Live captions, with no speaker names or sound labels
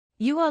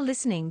You are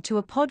listening to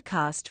a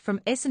podcast from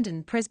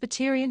Essendon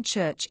Presbyterian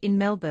Church in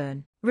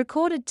Melbourne,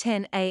 recorded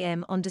 10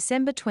 a.m. on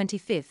December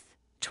 25th,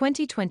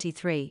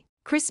 2023,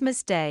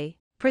 Christmas Day,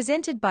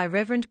 presented by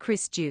Reverend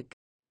Chris Duke.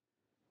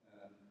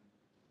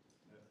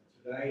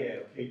 Today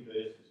our key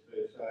verse is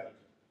verse 8,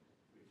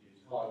 which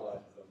is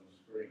highlighted on the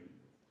screen.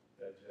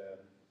 But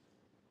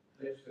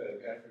let's go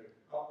through it.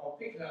 I'll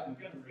pick it up. I'm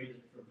going to read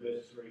it from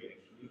verse 3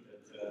 actually, but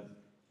it won't be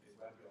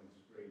on the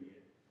screen yet.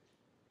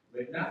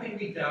 Let nothing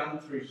be done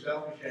through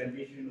selfish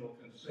ambition or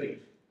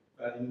conceit,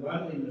 but in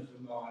loneliness of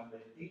mind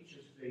let each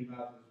esteem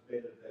others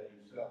better than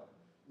himself.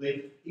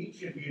 Let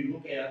each of you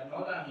look out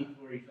not only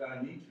for his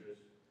own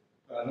interest,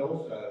 but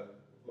also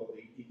for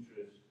the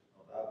interest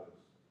of others.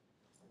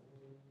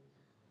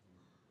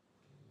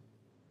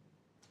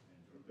 And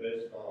from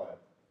verse 5,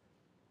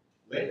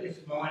 let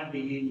this mind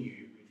be in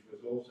you, which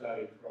was also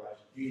in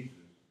Christ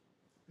Jesus,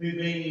 who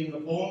being in the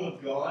form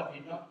of God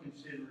did not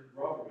consider it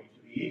robbery to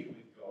be equal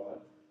with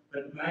God,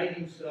 but made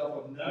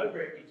himself of no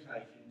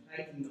reputation,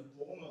 taking the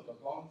form of a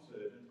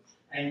bondservant,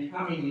 and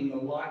coming in the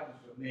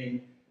likeness of men,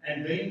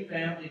 and being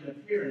found in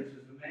appearance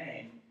as a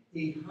man,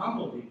 he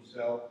humbled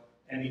himself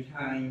and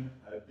became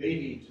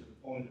obedient to the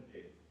point of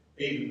death,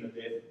 even the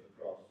death of the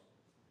cross.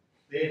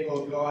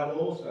 Therefore God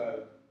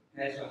also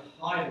has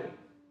highly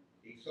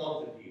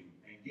exalted him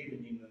and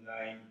given him the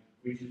name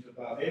which is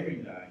above every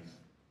name,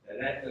 that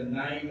at the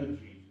name of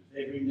Jesus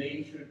every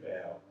knee should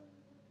bow,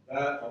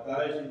 of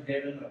those in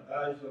heaven, of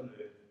those on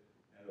earth,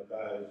 and of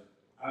those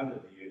under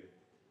the earth,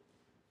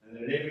 and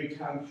that every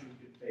tongue should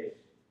confess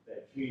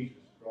that Jesus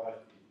Christ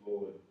is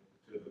Lord,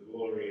 to the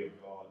glory of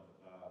God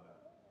the Father.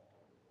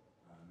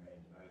 Amen.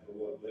 May the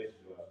Lord bless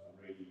to us the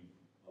reading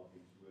of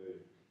his word.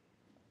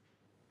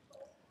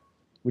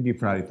 Would you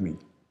pray with me?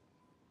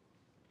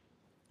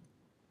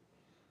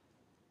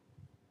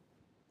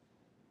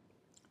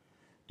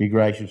 Dear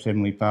gracious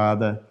Heavenly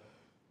Father,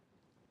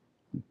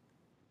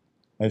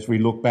 as we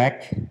look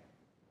back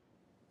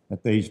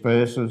at these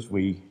verses,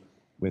 we're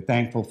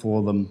thankful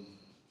for them.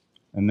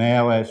 And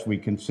now as we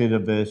consider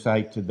verse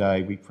 8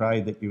 today, we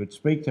pray that you would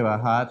speak to our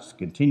hearts,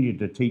 continue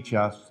to teach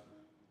us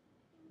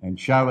and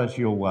show us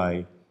your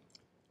way.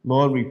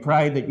 Lord, we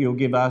pray that you'll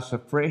give us a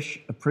fresh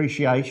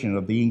appreciation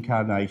of the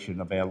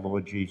incarnation of our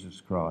Lord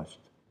Jesus Christ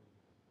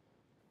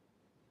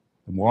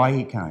and why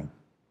he came.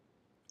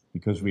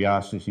 Because we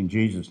ask this in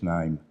Jesus'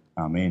 name.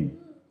 Amen.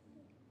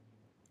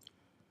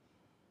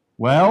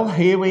 Well,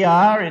 here we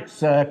are. It's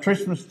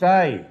Christmas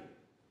Day,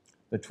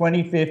 the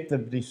 25th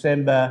of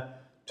December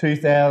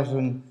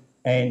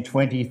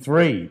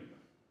 2023.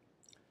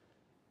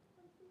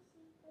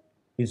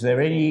 Is there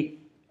any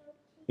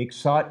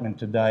excitement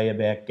today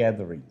about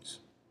gatherings?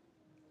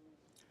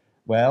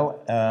 Well,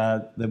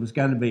 there was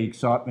going to be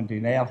excitement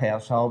in our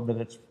household,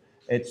 but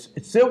it's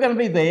still going to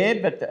be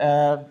there, but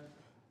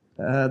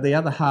the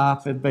other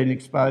half have been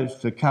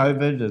exposed to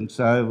COVID, and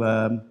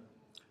so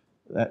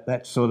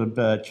that sort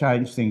of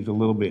changed things a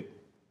little bit.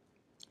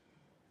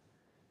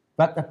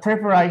 But the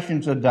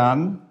preparations are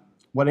done.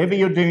 Whatever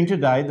you're doing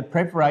today, the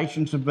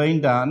preparations have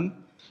been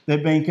done.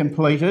 They've been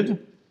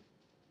completed.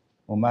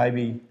 Or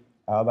maybe,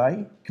 are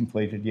they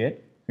completed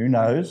yet? Who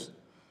knows?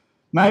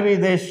 Maybe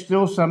there's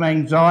still some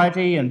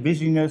anxiety and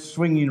busyness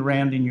swinging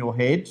around in your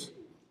heads.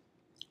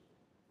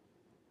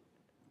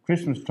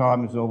 Christmas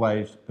time is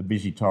always a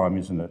busy time,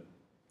 isn't it?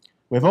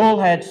 We've all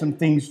had some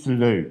things to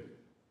do.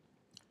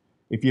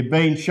 If you've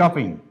been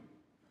shopping,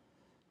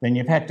 then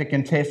you've had to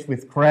contest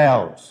with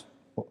crowds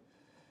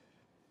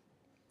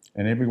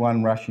and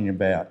everyone rushing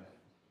about.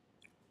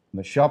 And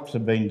the shops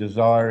have been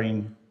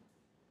desiring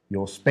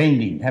your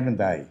spending, haven't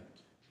they?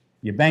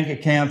 Your bank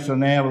accounts are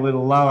now a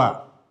little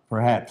lower,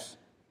 perhaps,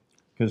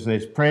 because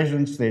there's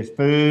presents, there's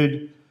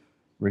food,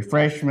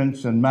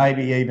 refreshments, and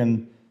maybe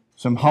even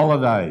some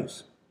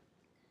holidays.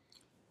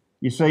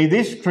 You see,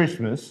 this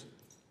Christmas,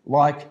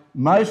 like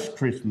most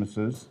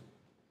Christmases,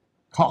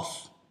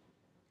 costs.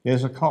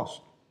 There's a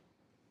cost.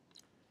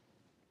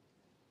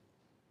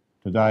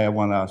 Today I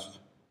want us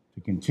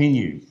to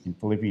continue in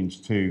Philippians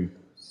 2,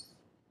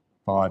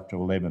 5 to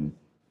 11,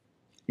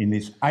 in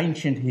this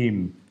ancient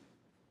hymn,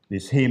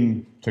 this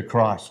hymn to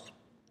Christ.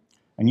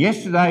 And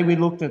yesterday we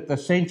looked at the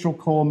central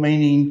core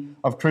meaning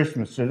of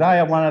Christmas. Today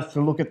I want us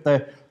to look at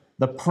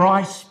the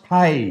price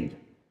paid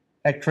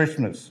at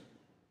Christmas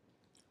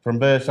from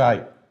verse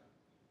 8.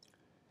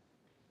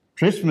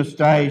 Christmas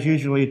Day is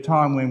usually a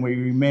time when we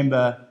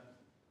remember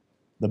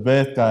the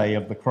birthday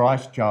of the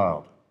Christ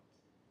child.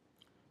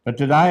 But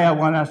today I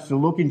want us to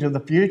look into the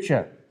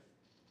future,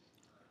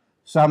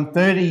 some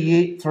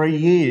 33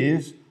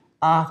 years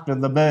after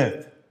the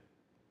birth.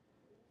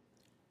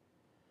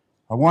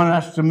 I want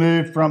us to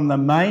move from the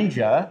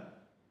manger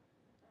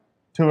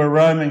to a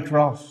Roman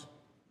cross.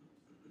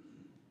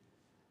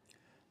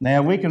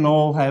 Now, we can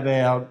all have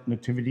our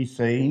nativity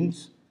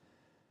scenes,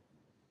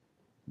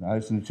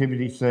 those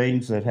nativity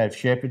scenes that have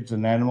shepherds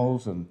and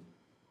animals, and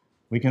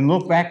we can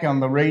look back on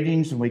the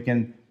readings and we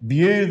can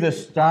view the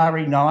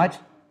starry night.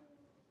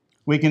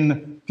 We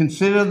can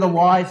consider the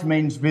wise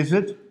men's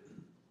visit.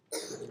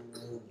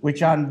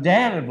 which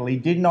undoubtedly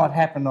did not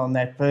happen on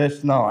that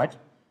first night,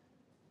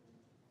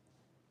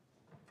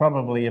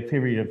 probably a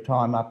period of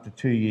time up to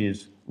 2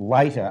 years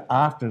later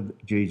after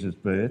Jesus'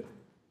 birth.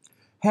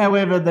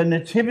 However, the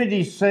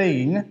nativity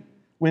scene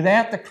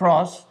without the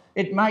cross,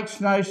 it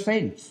makes no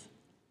sense.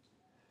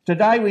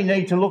 Today we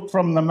need to look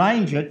from the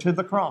manger to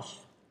the cross.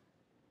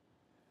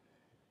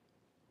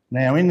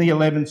 Now, in the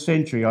 11th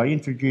century, I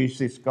introduced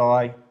this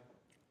guy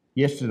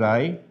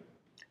yesterday.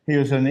 He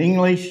was an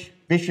English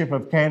Bishop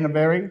of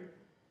Canterbury,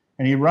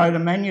 and he wrote a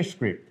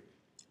manuscript.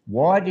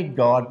 Why did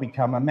God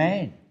become a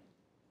man?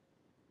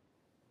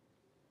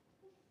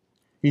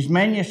 His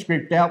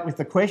manuscript dealt with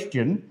the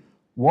question,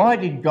 why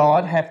did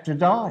God have to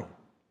die?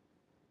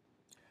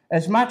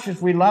 As much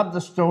as we love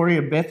the story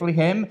of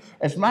Bethlehem,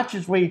 as much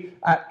as we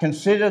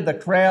consider the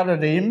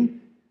crowded in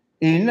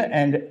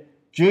and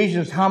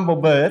Jesus' humble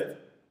birth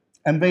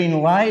and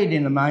being laid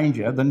in a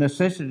manger, the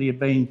necessity of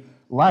being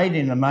laid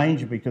in a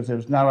manger because there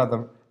was no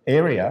other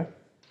area,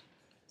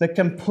 the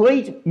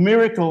complete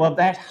miracle of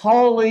that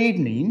whole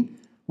evening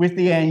with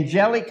the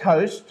angelic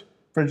host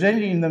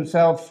presenting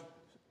themselves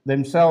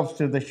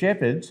to the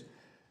shepherds,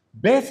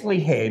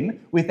 Bethlehem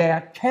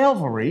without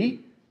Calvary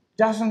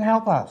doesn't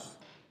help us.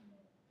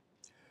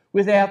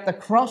 Without the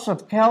cross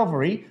of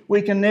Calvary,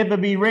 we can never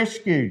be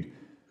rescued.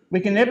 We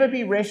can never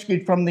be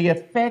rescued from the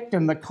effect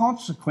and the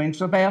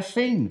consequence of our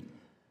sin,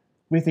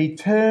 with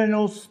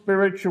eternal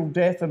spiritual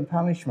death and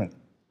punishment.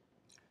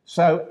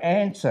 So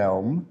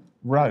Anselm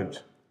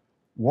wrote,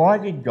 why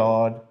did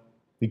God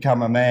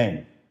become a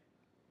man?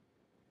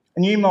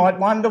 And you might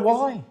wonder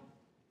why.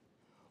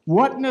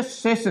 What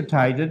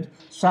necessitated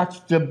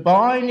such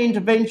divine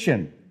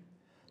intervention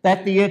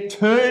that the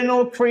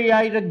eternal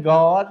creator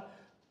God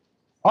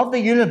of the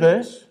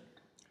universe,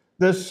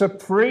 the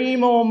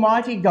supreme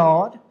almighty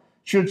God,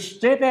 should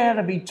step out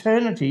of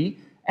eternity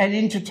and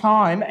into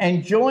time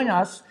and join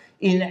us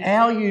in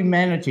our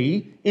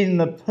humanity in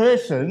the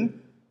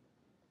person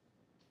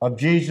of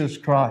Jesus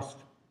Christ?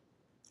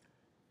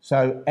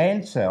 So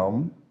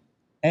Anselm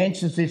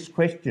answers this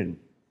question.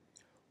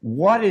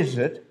 What is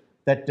it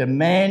that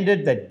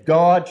demanded that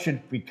God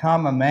should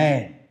become a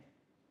man?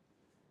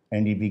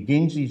 And he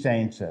begins his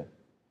answer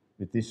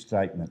with this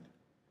statement.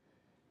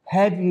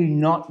 Have you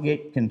not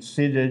yet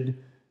considered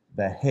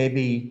the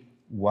heavy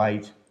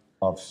weight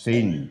of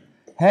sin?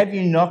 Have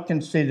you not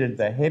considered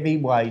the heavy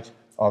weight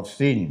of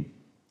sin?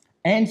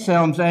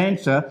 Anselm's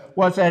answer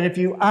was that if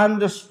you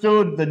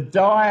understood the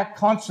dire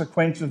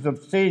consequences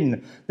of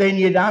sin, then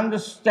you'd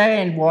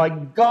understand why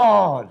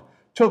God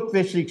took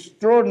this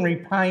extraordinary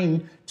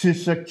pain to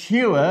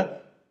secure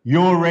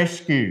your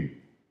rescue.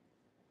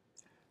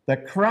 The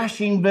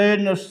crushing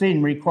burden of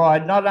sin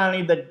required not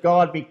only that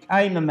God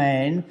became a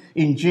man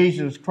in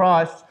Jesus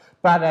Christ,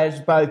 but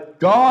as both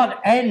God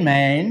and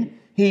man,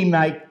 he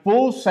made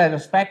full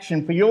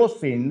satisfaction for your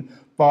sin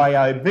by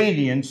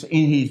obedience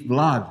in his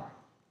blood.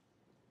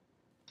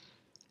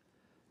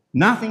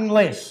 Nothing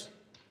less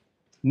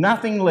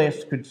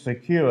could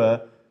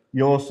secure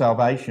your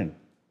salvation.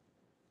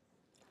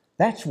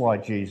 That's why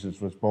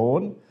Jesus was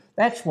born.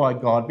 That's why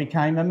God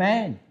became a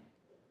man.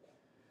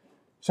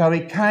 So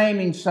he came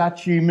in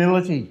such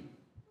humility.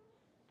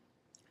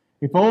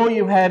 If all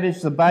you have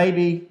is the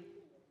baby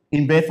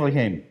in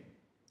Bethlehem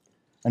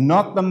and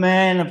not the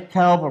man of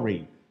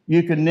Calvary,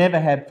 you can never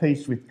have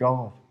peace with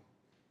God.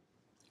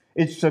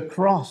 It's the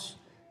cross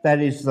that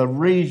is the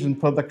reason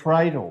for the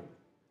cradle.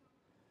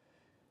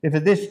 If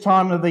at this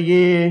time of the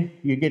year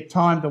you get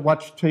time to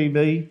watch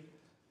TV,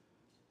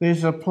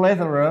 there's a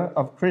plethora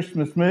of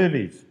Christmas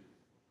movies,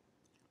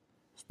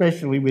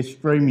 especially with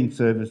streaming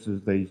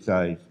services these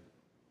days.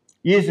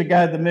 Years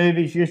ago, the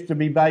movies used to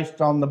be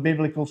based on the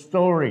biblical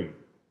story.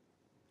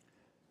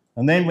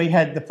 And then we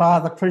had the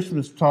Father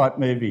Christmas type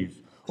movies,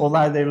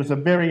 although there was a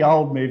very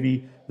old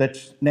movie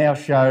that's now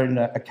shown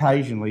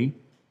occasionally,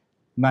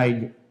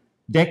 made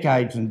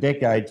decades and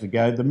decades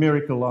ago, The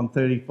Miracle on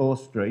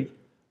 34th Street.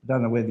 I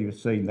don't know whether you've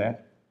seen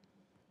that.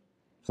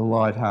 It's a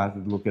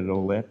light-hearted look at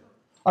all that.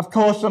 Of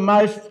course, the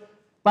most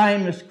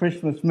famous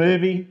Christmas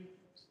movie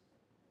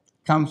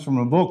comes from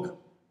a book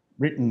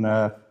written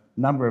a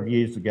number of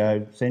years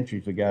ago,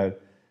 a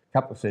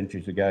couple of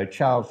centuries ago,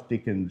 Charles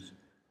Dickens'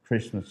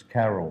 Christmas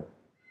Carol.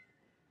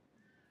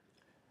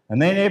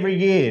 And then every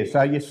year,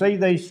 so you see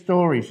these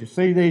stories, you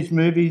see these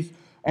movies,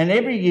 and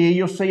every year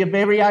you'll see a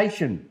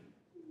variation.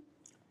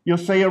 You'll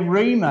see a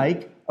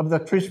remake of the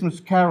Christmas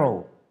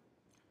Carol.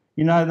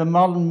 You know, the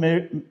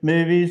modern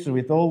movies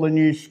with all the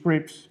new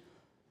scripts,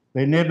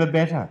 they're never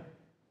better.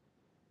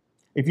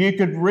 If you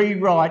could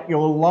rewrite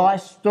your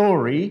life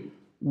story,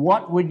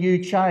 what would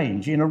you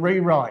change in a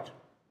rewrite?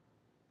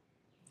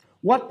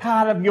 What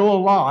part of your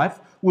life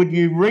would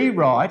you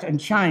rewrite and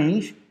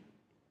change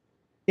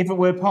if it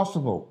were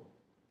possible?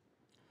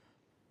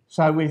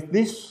 So with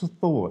this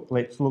thought,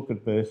 let's look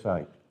at verse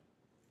 8.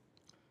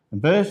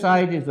 And verse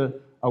 8 is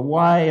a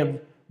way of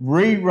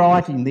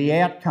rewriting the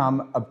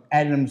outcome of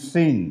Adam's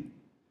sin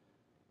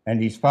and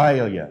his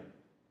failure,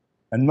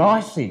 and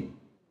my sin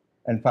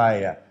and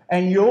failure,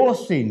 and your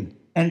sin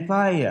and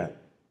failure.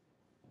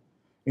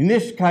 In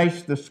this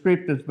case, the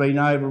script has been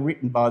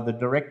overwritten by the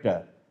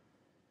director,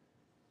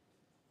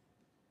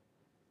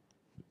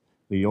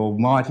 the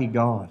Almighty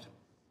God.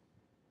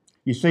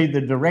 You see,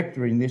 the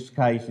director in this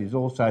case is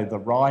also the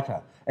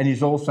writer and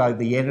is also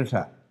the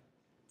editor.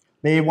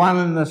 They're one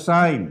and the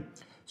same.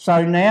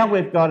 So now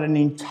we've got an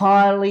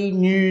entirely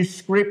new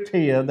script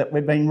here that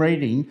we've been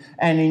reading,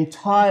 an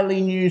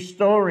entirely new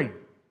story.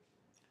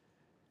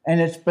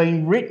 And it's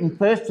been written,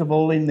 first of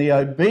all, in the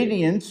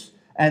obedience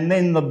and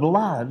then the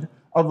blood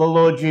of the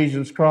Lord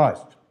Jesus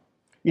Christ.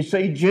 You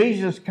see,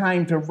 Jesus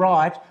came to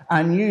write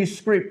a new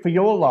script for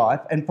your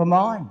life and for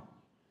mine.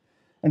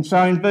 And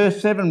so in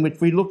verse 7, which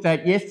we looked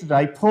at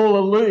yesterday, Paul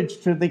alludes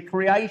to the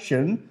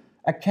creation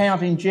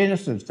account in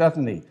Genesis,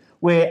 doesn't he?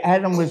 Where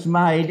Adam was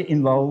made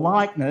in the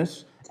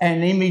likeness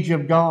and image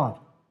of God.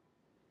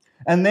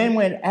 And then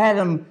when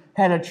Adam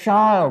had a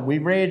child, we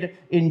read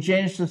in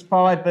Genesis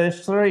 5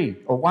 verse 3,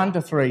 or 1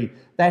 to 3,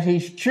 that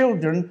his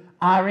children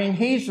are in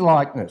his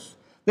likeness.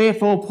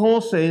 Therefore,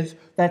 Paul says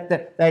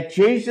that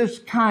Jesus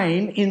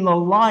came in the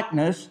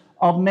likeness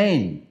of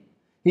men.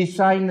 He's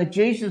saying that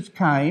Jesus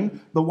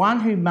came, the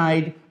one who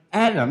made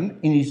Adam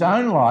in his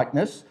own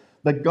likeness,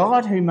 the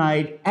God who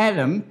made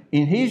Adam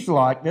in his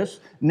likeness,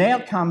 now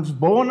comes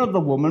born of the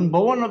woman,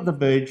 born of the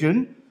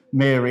Virgin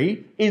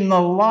Mary, in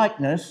the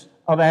likeness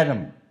of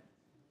Adam.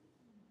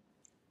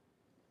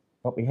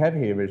 What we have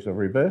here is a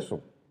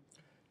reversal.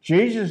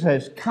 Jesus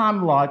has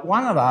come like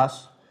one of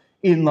us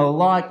in the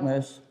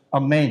likeness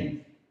of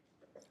men.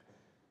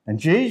 And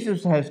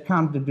Jesus has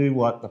come to do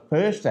what the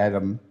first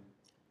Adam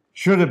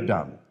should have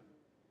done,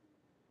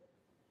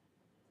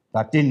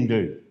 but didn't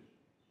do.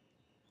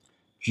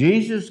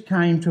 Jesus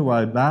came to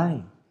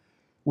obey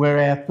where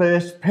our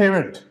first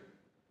parent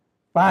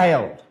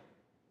failed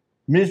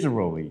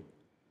miserably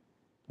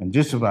and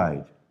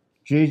disobeyed.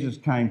 Jesus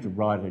came to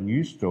write a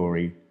new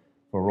story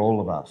for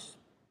all of us.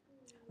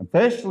 And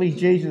firstly,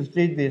 Jesus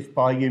did this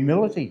by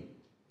humility.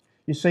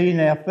 You see, in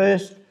our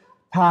first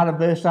part of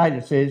verse 8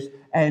 it says,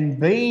 "And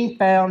being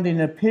found in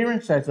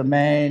appearance as a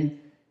man,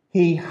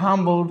 he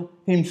humbled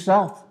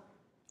himself."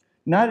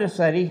 Notice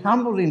that he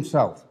humbled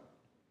himself.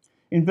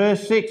 In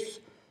verse 6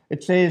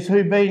 it says,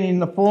 "Who being in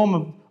the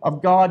form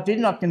of God did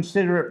not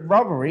consider it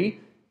robbery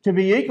to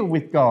be equal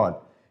with God."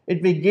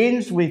 It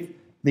begins with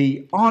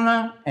the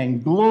honour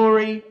and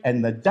glory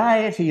and the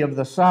deity of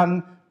the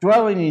Son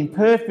dwelling in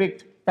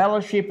perfect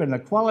fellowship and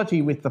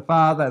equality with the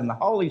Father and the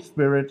Holy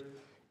Spirit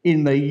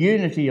in the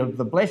unity of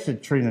the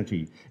Blessed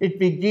Trinity. It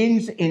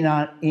begins in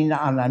an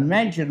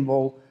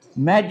unimaginable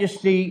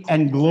majesty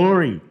and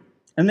glory.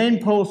 And then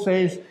Paul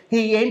says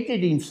he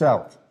emptied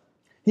himself.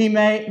 He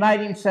made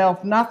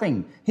himself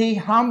nothing. He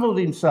humbled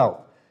himself.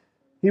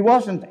 He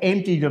wasn't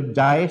emptied of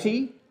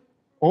deity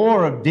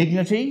or of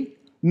dignity,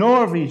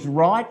 nor of his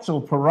rights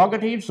or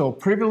prerogatives or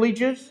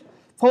privileges.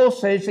 Paul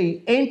says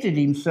he emptied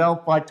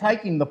himself by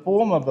taking the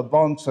form of a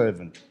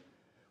bondservant,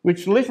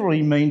 which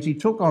literally means he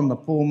took on the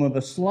form of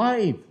a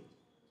slave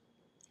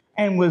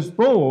and was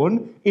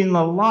born in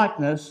the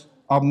likeness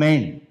of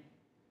men.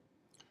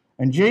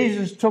 And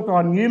Jesus took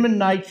on human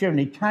nature and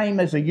he came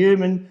as a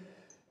human.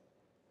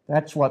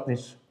 That's what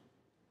this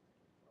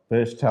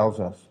verse tells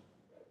us.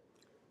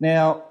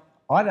 Now,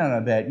 I don't know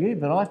about you,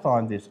 but I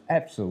find this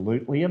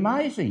absolutely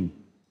amazing.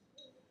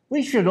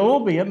 We should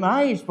all be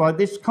amazed by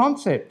this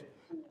concept,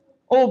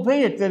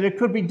 albeit that it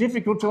could be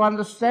difficult to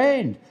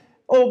understand,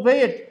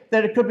 albeit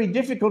that it could be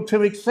difficult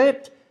to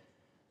accept.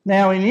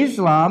 Now, in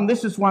Islam,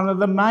 this is one of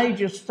the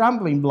major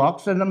stumbling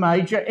blocks and a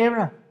major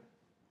error.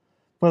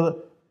 For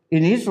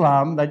in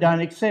Islam, they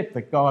don't accept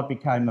that God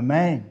became a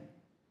man.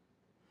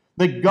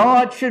 That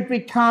God should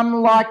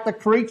become like the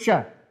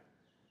creature.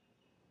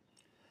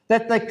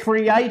 That the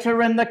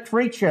creator and the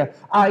creature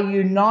are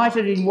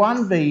united in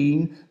one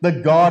being, the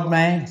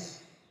God-man.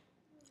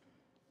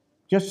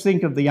 Just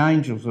think of the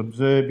angels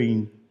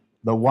observing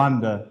the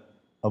wonder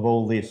of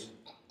all this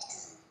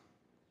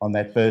on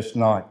that first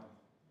night.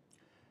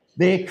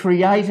 Their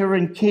creator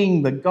and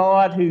king, the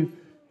God who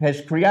has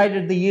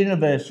created the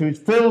universe, who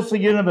fills the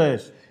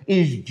universe,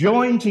 is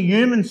joined to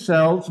human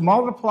cells,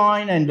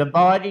 multiplying and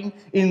dividing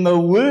in the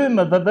womb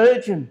of a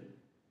virgin.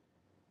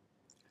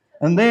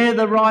 And there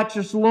the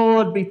righteous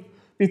Lord,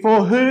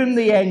 before whom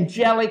the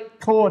angelic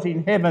court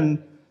in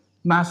heaven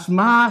must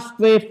mask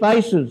their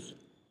faces,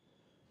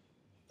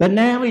 that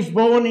now is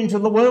born into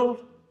the world,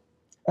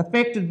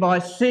 affected by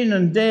sin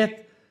and death,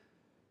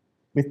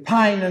 with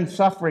pain and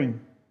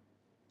suffering.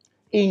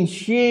 In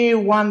sheer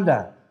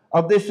wonder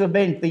of this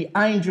event, the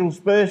angels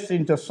burst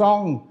into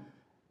song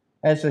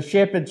as the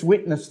shepherds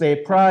witness their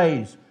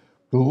praise.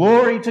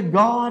 Glory to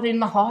God in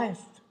the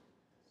highest,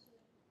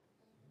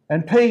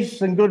 and peace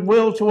and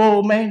goodwill to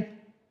all men.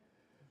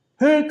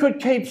 Who could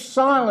keep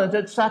silent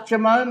at such a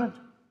moment?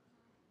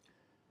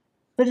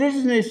 But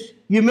isn't this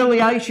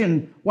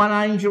humiliation? One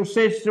angel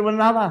says to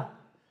another,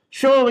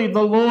 surely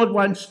the Lord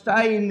won't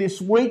stay in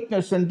this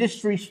weakness and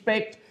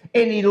disrespect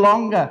any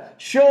longer.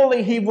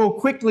 Surely he will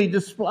quickly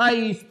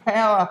display his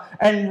power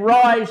and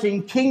rise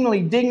in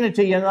kingly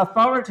dignity and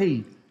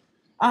authority.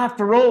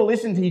 After all,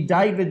 isn't he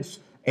David's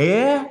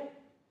heir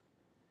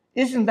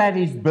Isn't that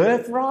his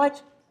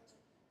birthright?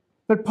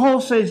 But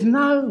Paul says,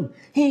 no,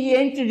 he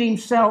emptied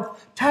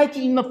himself,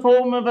 taking the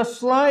form of a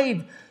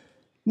slave,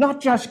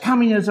 not just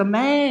coming as a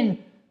man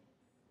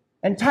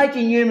and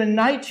taking human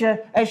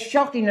nature, as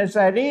shocking as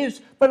that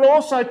is, but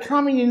also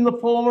coming in the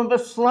form of a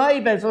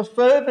slave as a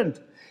servant.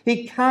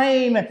 He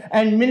came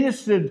and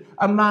ministered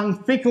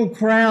among fickle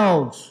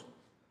crowds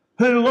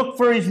who looked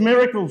for his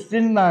miracles,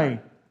 didn't they?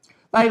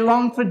 They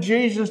longed for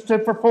Jesus to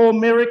perform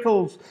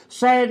miracles.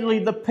 Sadly,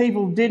 the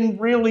people didn't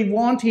really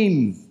want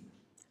him,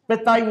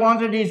 but they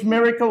wanted his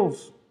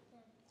miracles.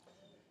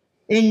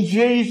 In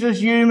Jesus'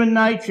 human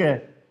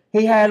nature,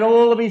 he had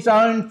all of his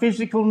own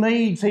physical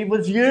needs. He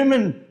was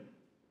human.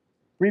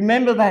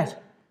 Remember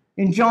that.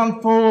 In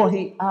John 4,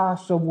 he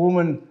asked a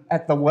woman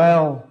at the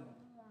well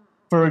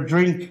for a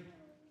drink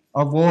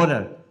of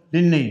water,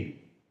 didn't he?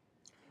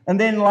 And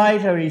then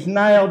later he's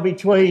nailed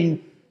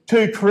between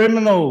two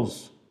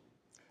criminals.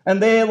 And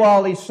there,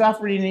 while he's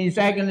suffering in his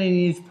agony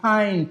and his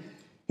pain,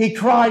 he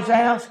cries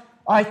out,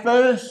 I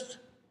thirst.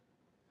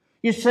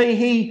 You see,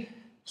 he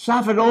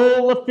suffered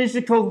all the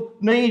physical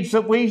needs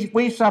that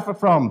we suffer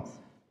from.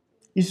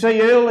 You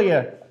see,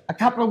 earlier, a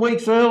couple of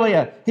weeks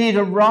earlier, he had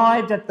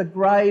arrived at the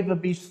grave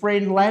of his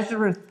friend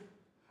Lazarus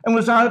and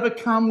was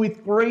overcome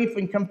with grief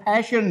and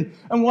compassion.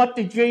 And what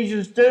did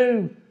Jesus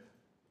do?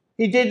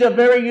 He did a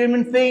very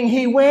human thing.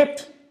 He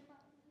wept.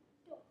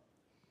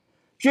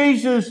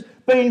 Jesus,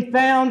 being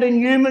found in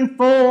human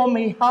form,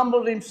 he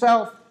humbled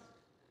himself.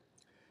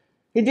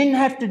 He didn't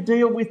have to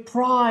deal with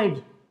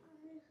pride.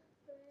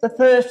 The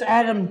first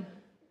Adam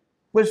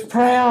was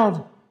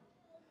proud.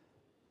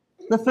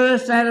 The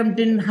first Adam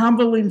didn't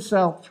humble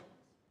himself.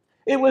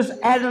 It was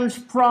Adam's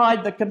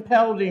pride that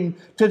compelled him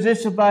to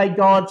disobey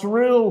God's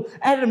rule.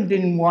 Adam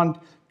didn't want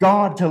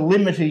God to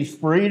limit his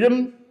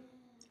freedom.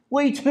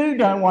 We too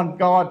don't want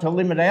God to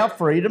limit our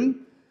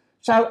freedom.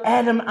 So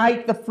Adam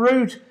ate the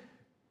fruit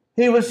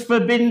he was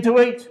forbidden to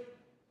eat.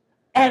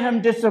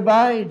 Adam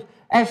disobeyed.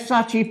 As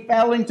such, he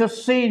fell into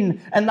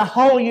sin, and the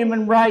whole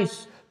human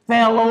race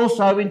fell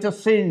also into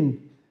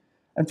sin.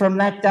 And from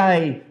that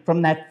day,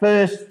 from that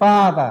first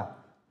father,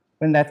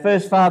 when that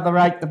first father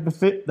ate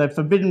the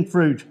forbidden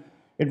fruit,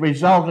 it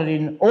resulted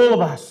in all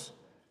of us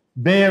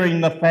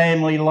bearing the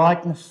family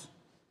likeness.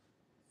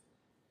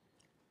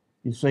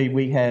 You see,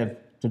 we have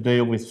to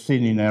deal with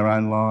sin in our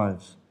own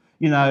lives.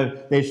 You know,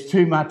 there's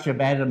too much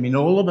of Adam in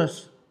all of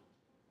us.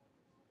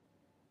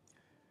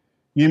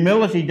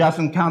 Humility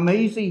doesn't come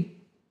easy.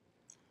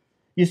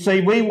 You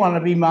see, we want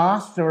to be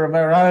master of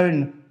our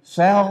own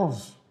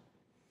selves.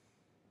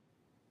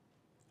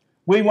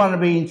 We want to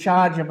be in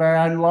charge of our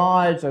own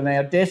lives and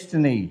our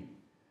destiny.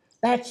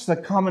 That's the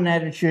common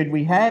attitude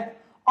we have.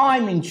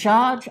 I'm in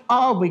charge.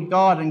 I'll be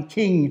God and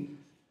King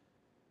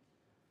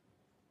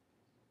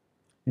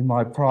in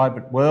my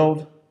private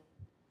world.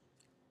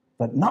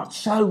 But not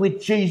so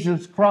with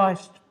Jesus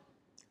Christ.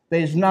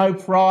 There's no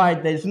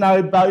pride, there's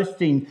no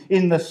boasting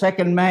in the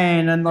second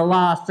man and the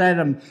last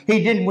Adam.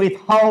 He didn't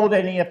withhold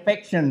any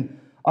affection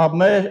of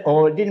mercy,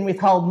 or didn't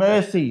withhold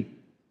mercy.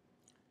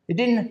 He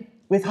didn't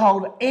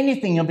withhold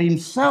anything of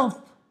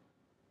himself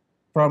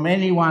from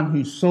anyone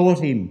who sought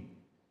him,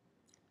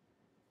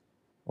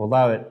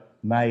 although it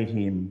made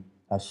him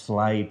a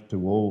slave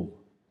to all.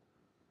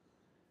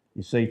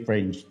 You see,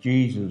 friends,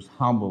 Jesus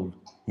humbled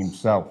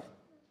himself.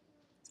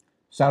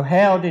 So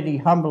how did he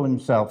humble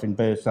himself in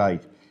verse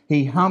 8?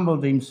 He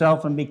humbled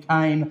himself and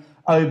became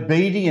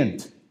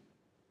obedient.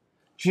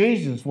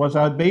 Jesus was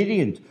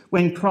obedient.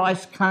 When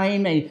Christ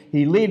came,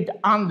 he lived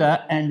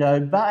under and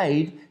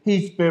obeyed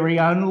his very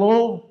own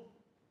law.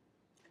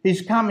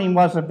 His coming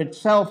was of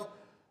itself,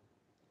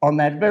 on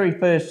that very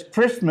first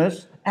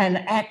Christmas, an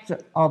act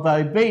of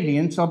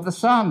obedience of the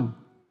Son,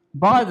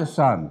 by the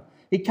Son.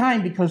 He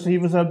came because he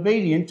was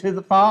obedient to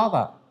the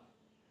Father.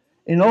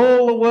 In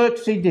all the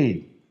works he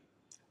did,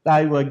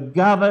 they were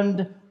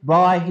governed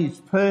by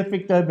his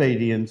perfect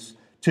obedience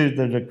to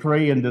the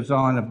decree and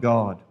design of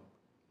God.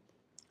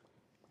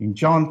 In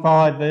John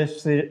 5,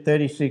 verse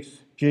 36,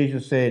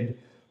 Jesus said,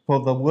 "For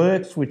the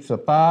works which the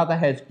Father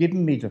has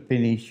given me to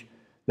finish,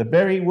 the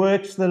very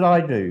works that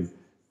I do,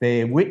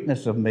 bear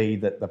witness of me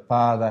that the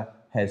Father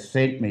has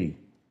sent me."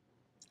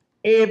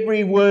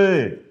 Every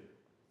word,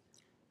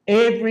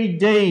 every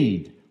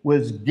deed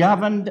was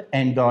governed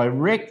and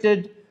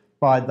directed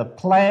by the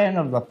plan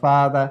of the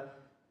Father,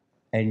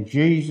 and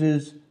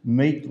Jesus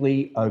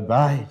meekly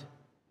obeyed.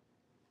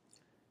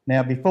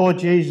 Now, before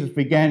Jesus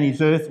began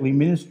his earthly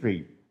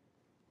ministry,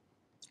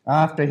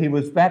 after he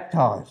was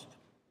baptised,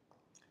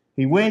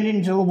 he went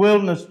into the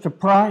wilderness to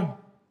pray.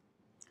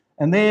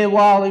 And there,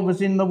 while he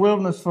was in the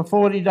wilderness for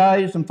 40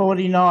 days and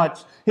 40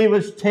 nights, he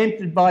was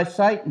tempted by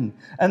Satan.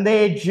 And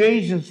there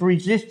Jesus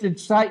resisted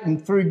Satan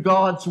through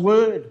God's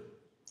word.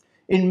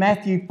 In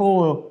Matthew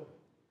 4,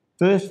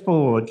 verse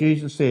 4,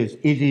 Jesus says,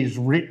 "It is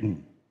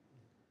written,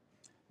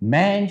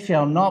 man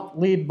shall not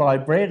live by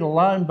bread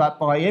alone, but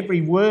by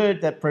every word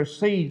that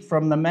proceeds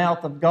from the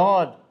mouth of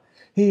God."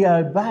 He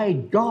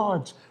obeyed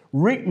God's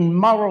written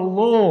moral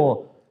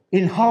law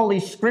in Holy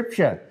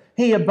Scripture.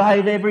 He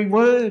obeyed every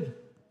word.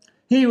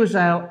 He was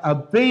our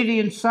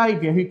obedient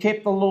Saviour who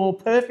kept the law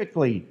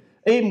perfectly,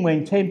 even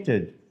when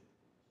tempted.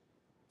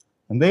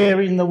 And there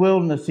in the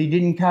wilderness, he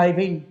didn't cave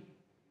in.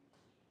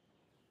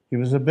 He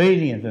was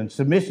obedient and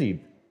submissive.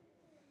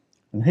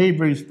 And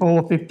Hebrews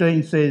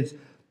 4:15 says,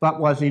 but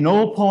was in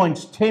all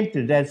points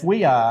tempted as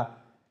we are,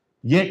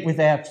 yet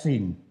without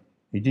sin.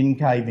 He didn't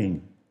cave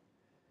in.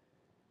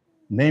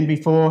 And then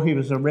before he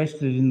was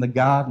arrested in the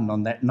garden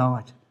on that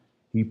night,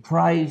 he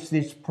prays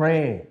this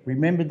prayer.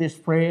 Remember this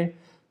prayer?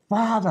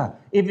 Father,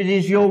 if it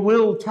is your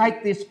will,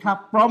 take this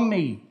cup from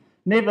me.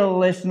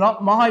 Nevertheless,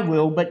 not my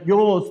will, but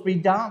yours be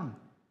done.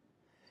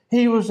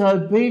 He was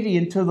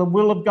obedient to the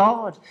will of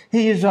God.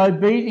 He is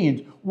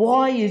obedient.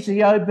 Why is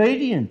he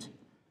obedient?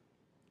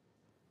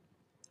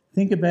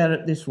 Think about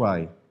it this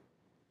way.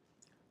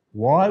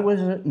 Why was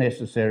it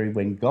necessary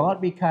when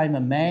God became a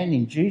man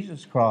in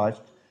Jesus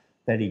Christ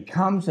that he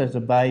comes as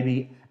a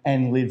baby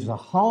and lives a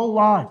whole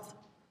life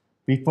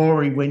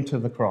before he went to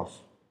the cross?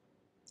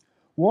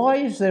 Why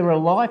is there a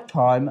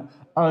lifetime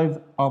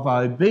of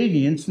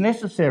obedience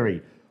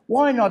necessary?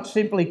 Why not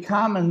simply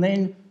come and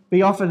then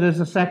be offered as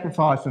a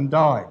sacrifice and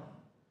die?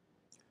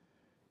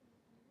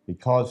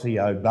 Because he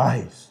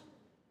obeys.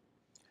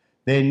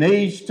 There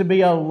needs to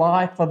be a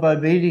life of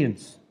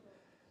obedience.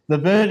 The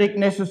verdict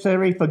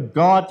necessary for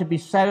God to be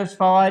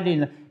satisfied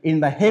in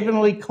the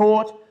heavenly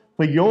court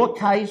for your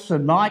case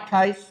and my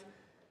case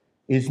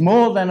is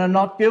more than a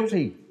not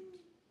guilty.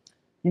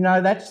 You know,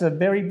 that's the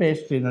very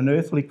best in an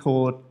earthly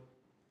court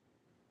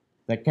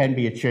that can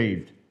be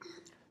achieved.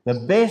 The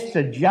best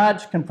a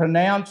judge can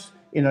pronounce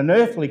in an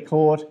earthly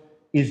court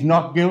is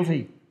not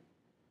guilty.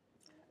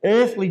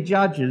 Earthly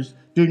judges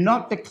do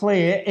not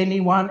declare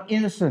anyone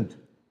innocent.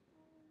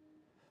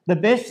 The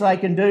best they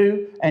can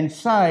do and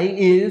say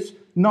is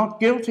not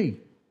guilty.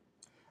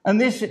 And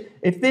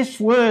if this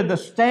were the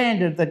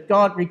standard that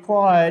God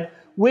required,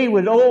 we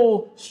would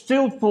all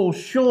still fall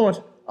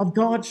short of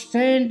God's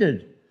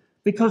standard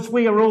because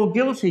we are all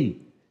guilty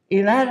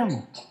in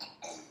Adam.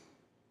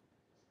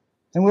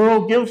 And we're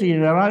all guilty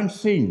in our own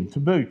sin to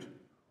boot.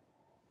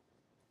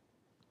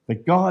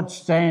 But God's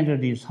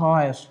standard is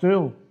higher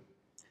still.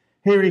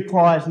 He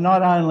requires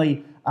not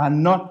only a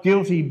not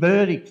guilty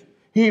verdict,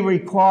 he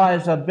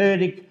requires a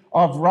verdict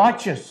of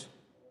righteous.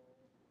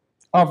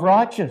 Of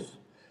righteous.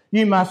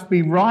 You must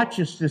be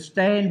righteous to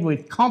stand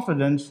with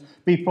confidence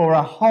before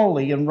a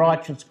holy and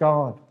righteous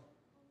God.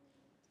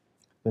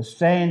 The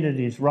standard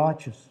is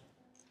righteous,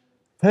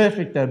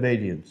 perfect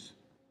obedience.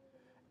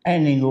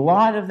 And in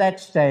light of that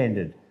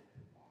standard,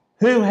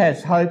 who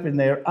has hope in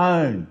their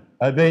own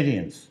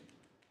obedience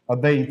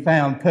of being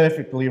found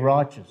perfectly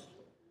righteous?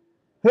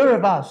 Who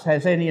of us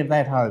has any of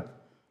that hope?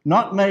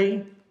 Not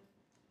me.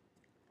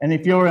 And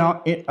if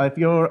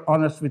you're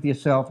honest with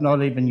yourself,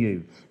 not even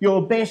you.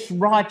 Your best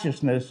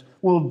righteousness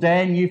will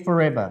damn you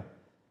forever.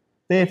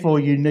 Therefore,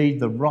 you need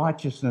the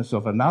righteousness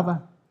of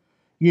another.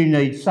 You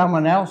need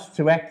someone else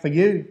to act for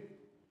you.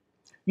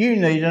 You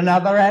need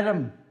another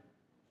Adam.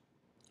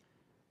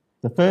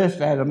 The first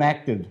Adam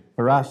acted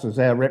for us as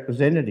our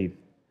representative.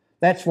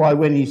 That's why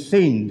when he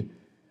sinned,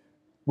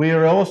 we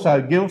are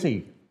also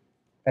guilty.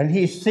 And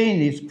his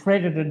sin is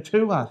credited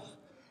to us.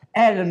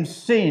 Adam's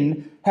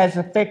sin has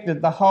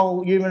affected the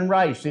whole human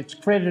race. It's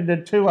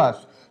credited to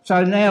us.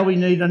 So now we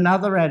need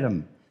another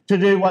Adam to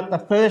do what the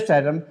first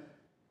Adam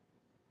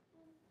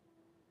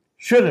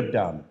should have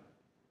done,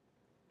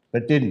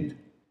 but didn't.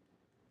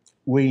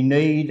 We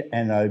need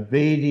an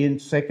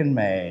obedient second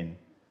man.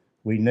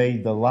 We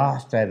need the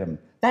last Adam.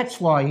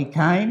 That's why he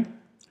came.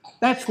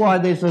 That's why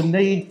there's a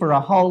need for a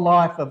whole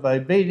life of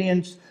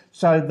obedience,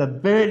 so the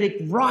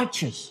verdict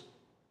righteous,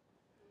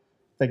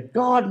 that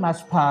God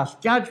must pass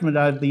judgment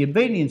over the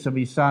obedience of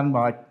his Son,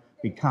 might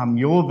become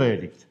your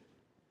verdict.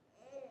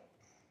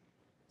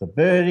 The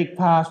verdict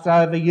passed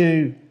over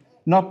you,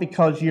 not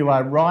because you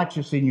are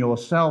righteous in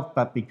yourself,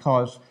 but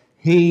because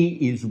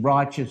he is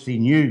righteous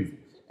in you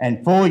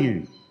and for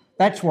you.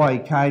 That's why he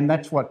came.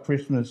 That's what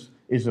Christmas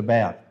is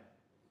about.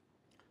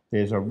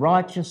 There's a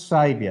righteous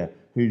Saviour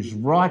whose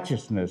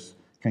righteousness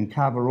can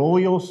cover all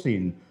your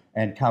sin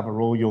and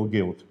cover all your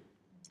guilt.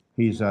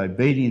 He is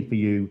obedient for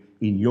you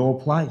in your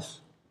place.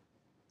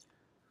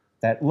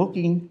 That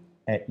looking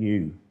at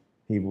you,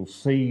 he will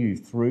see you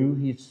through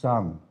his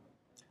Son.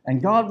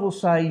 And God will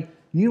say,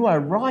 you are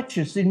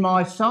righteous in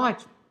my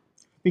sight,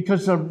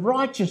 because the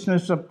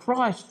righteousness of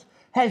Christ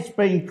has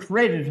been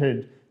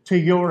credited to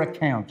your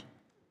account.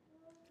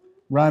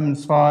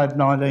 Romans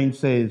 5:19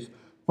 says,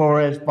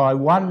 for as by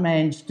one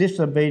man's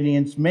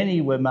disobedience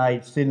many were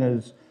made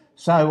sinners,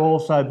 so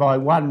also by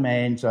one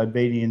man's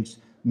obedience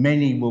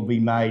many will be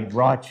made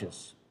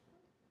righteous.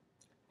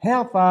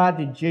 How far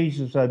did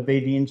Jesus'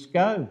 obedience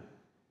go?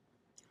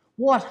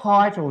 What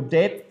height or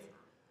depth,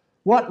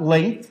 what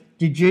length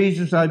did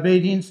Jesus'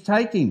 obedience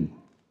take him?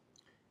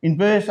 In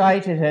verse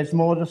 8 it has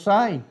more to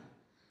say.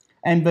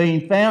 And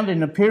being found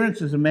in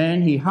appearance as a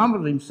man, he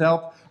humbled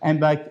himself and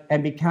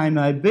became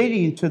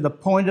obedient to the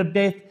point of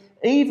death,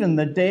 even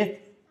the death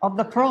of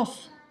the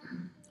cross.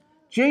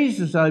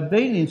 Jesus'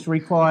 obedience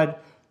required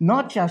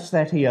not just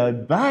that he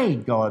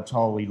obeyed God's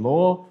holy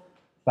law,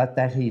 but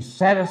that he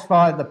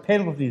satisfied the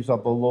penalties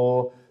of the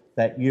law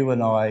that you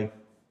and I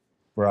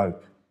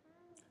broke.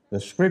 The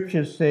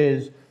scripture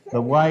says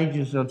the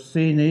wages of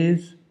sin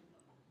is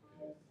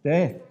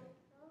death.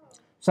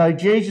 So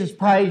Jesus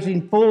pays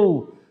in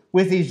full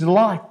with his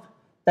life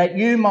that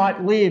you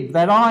might live,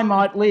 that I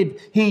might live.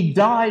 He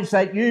dies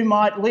that you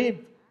might live.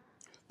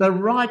 The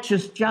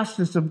righteous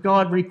justice of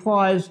God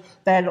requires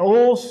that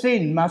all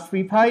sin must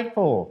be paid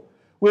for.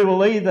 We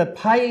will either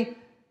pay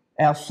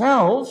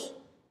ourselves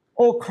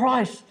or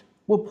Christ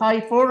will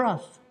pay for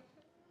us.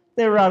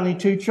 There are only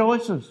two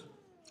choices.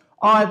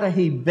 Either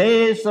he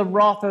bears the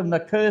wrath and the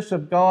curse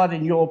of God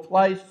in your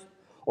place,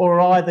 or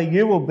either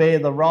you will bear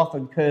the wrath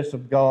and curse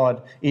of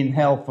God in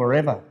hell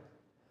forever.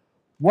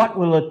 What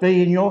will it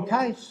be in your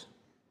case?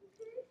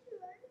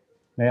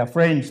 Now,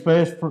 friends,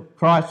 first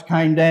Christ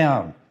came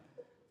down.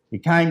 He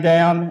came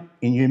down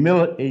in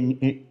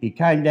humility. He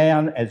came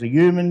down as a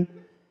human,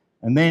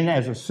 and then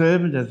as a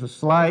servant, as a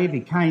slave.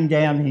 He came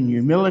down in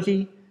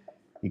humility.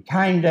 He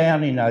came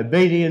down in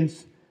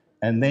obedience,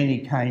 and then he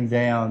came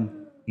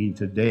down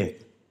into death.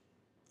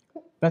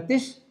 But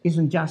this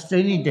isn't just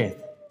any death.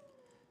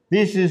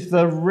 This is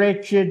the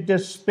wretched,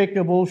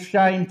 despicable,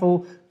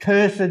 shameful,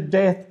 cursed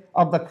death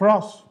of the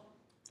cross.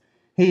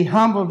 He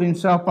humbled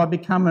himself by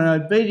becoming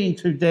obedient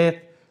to death,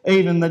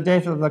 even the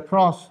death of the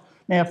cross.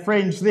 Now,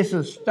 friends, this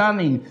is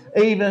stunning.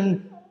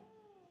 Even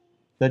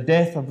the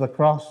death of the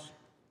cross.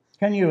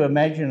 Can you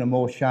imagine a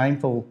more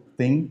shameful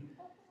thing?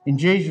 In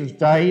Jesus'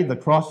 day, the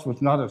cross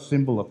was not a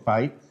symbol of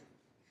faith.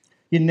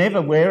 You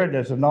never wear it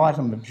as an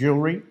item of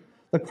jewellery.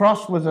 The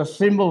cross was a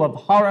symbol of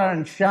horror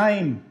and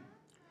shame.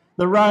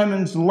 The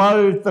Romans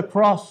loathed the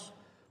cross,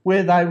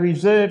 where they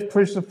reserved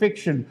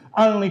crucifixion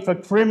only for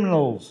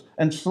criminals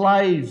and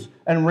slaves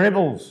and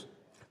rebels.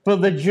 For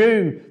the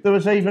Jew, there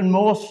was even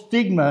more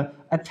stigma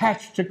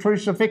attached to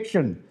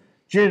crucifixion.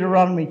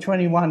 Deuteronomy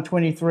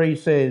 21:23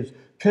 says,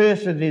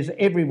 "Cursed is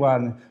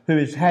everyone who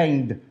is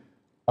hanged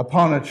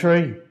upon a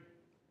tree."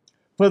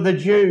 For the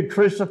Jew,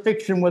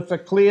 crucifixion was a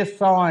clear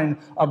sign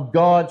of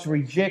God's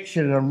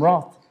rejection and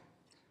wrath.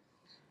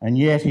 And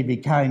yet he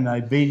became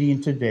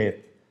obedient to death,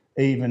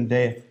 even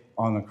death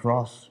on a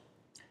cross.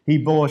 He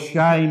bore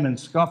shame and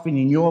scoffing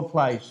in your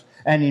place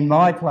and in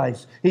my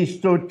place. He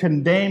stood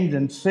condemned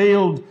and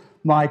sealed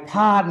my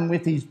pardon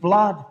with his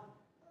blood.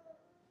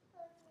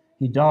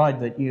 He died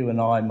that you and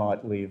I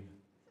might live.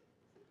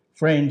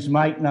 Friends,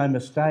 make no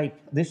mistake,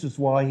 this is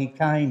why he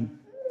came.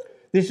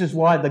 This is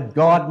why the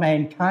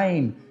God-man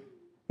came.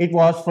 It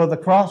was for the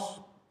cross.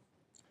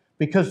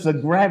 Because the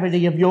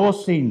gravity of your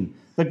sin,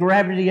 the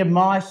gravity of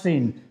my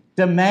sin,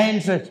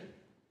 demands it.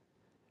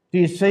 Do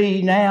you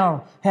see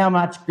now how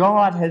much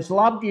God has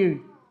loved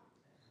you?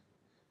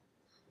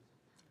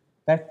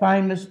 That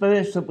famous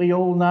verse that we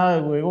all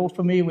know, we're all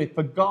familiar with.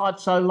 For God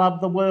so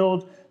loved the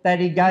world that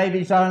he gave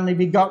his only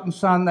begotten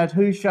Son, that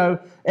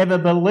whosoever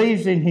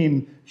believes in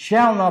him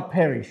shall not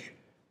perish,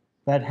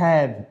 but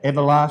have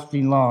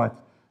everlasting life.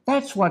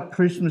 That's what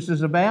Christmas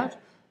is about.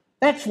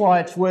 That's why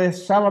it's worth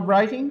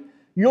celebrating.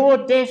 Your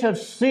debt of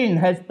sin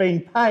has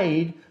been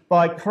paid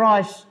by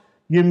Christ's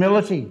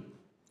humility,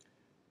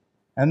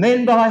 and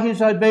then by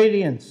his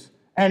obedience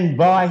and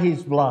by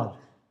his blood.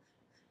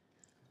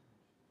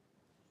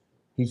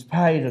 He's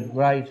paid a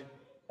great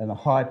and a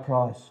high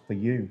price for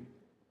you.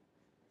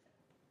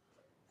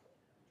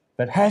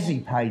 But has he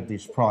paid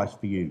this price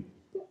for you?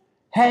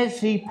 Has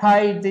he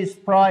paid this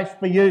price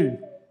for you?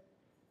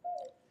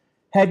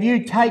 Have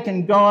you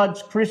taken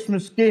God's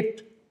Christmas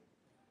gift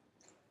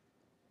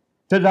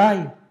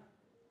today?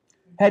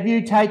 Have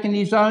you taken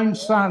his own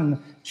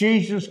Son,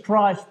 Jesus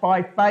Christ,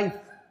 by faith?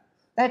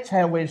 That's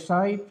how we're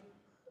saved.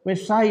 We're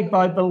saved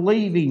by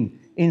believing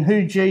in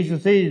who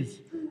Jesus is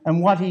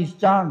and what he's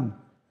done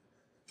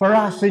for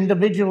us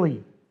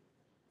individually.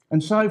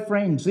 And so,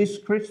 friends, this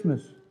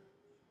Christmas,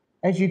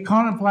 as you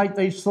contemplate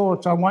these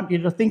thoughts, I want you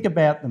to think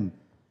about them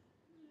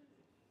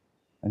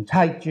and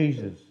take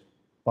Jesus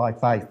by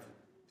faith.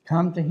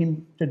 Come to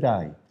him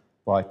today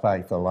by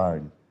faith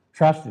alone.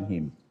 Trust in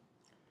him.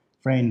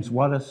 Friends,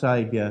 what a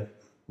Saviour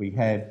we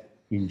have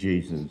in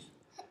Jesus,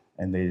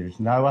 and there is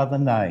no other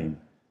name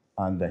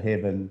under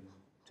heaven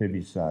to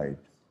be saved.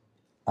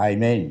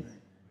 Amen.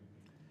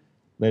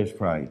 Let us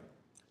pray.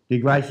 Dear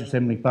gracious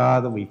Heavenly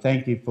Father, we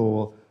thank you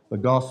for the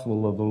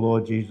gospel of the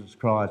Lord Jesus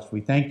Christ.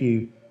 We thank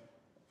you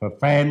for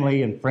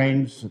family and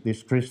friends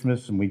this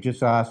Christmas, and we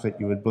just ask that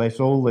you would bless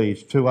all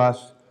these to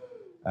us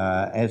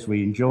as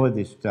we enjoy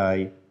this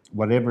day,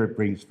 whatever it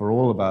brings for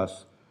all of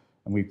us.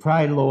 And we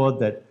pray, Lord,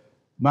 that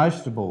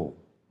most of all,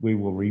 we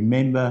will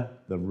remember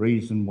the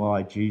reason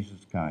why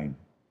Jesus came.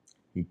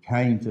 He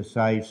came to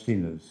save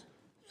sinners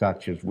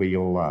such as we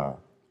all are.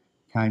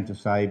 He came to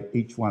save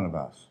each one of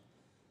us.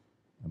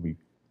 And we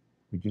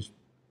just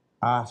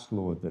ask,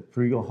 Lord, that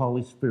through your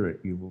Holy Spirit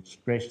you will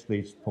stress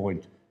this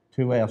point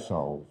to our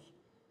souls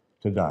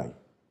today.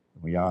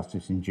 And we ask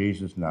this in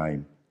Jesus'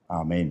 name.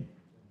 Amen.